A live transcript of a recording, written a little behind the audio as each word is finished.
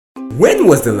When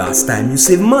was the last time you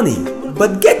saved money,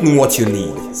 but getting what you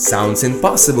need sounds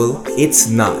impossible? It's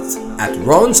not. At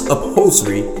Ron's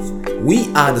Upholsery,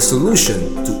 we are the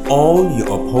solution to all your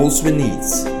upholstery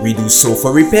needs. We do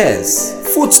sofa repairs,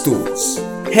 footstools,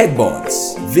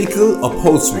 headboards, vehicle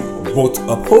upholstery, boat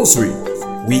upholstery.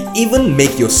 We even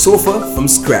make your sofa from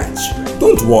scratch.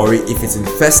 Don't worry if it's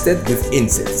infested with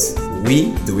insects.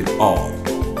 We do it all.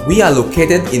 We are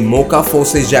located in Mocha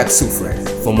Fosse Jacques Soufrière.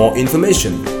 For more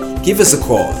information, give us a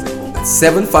call at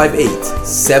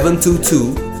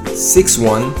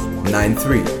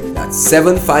 758-722-6193. That's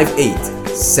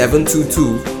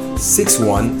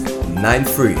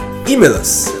 758-722-6193. Email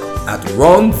us at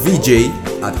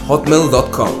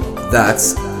ronvj@hotmail.com.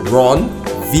 That's Ron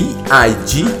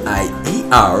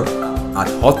VIGIER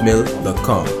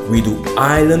 @hotmail.com. We do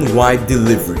island-wide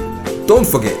delivery. Don't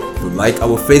forget to like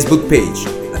our Facebook page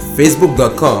at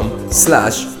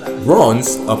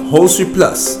facebook.com/Ron's Upholstery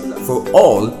Plus for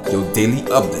all your daily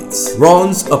updates.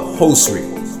 Ron's Upholstery.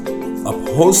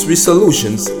 Upholstery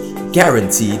solutions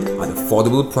guaranteed at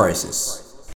affordable prices.